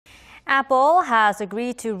Apple has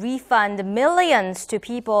agreed to refund millions to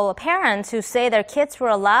parents who say their kids were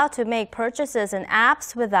allowed to make purchases in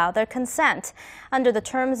apps without their consent. Under the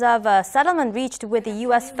terms of a settlement reached with the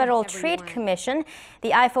U.S. Federal Trade Commission, the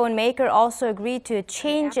iPhone maker also agreed to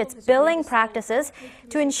change its billing practices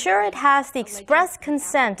to ensure it has the express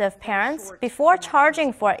consent of parents before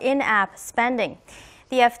charging for in-app spending.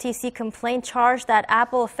 The FTC complaint charged that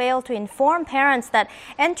Apple failed to inform parents that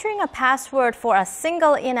entering a password for a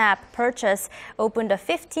single in-app purchase opened a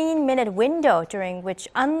 15-minute window during which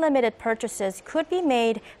unlimited purchases could be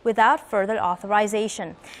made without further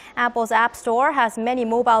authorization. Apple's App Store has many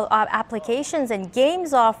mobile applications and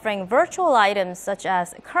games offering virtual items such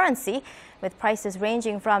as currency, with prices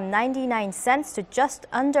ranging from 99 cents to just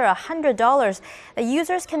under $100 that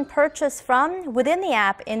users can purchase from within the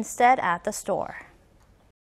app instead at the store.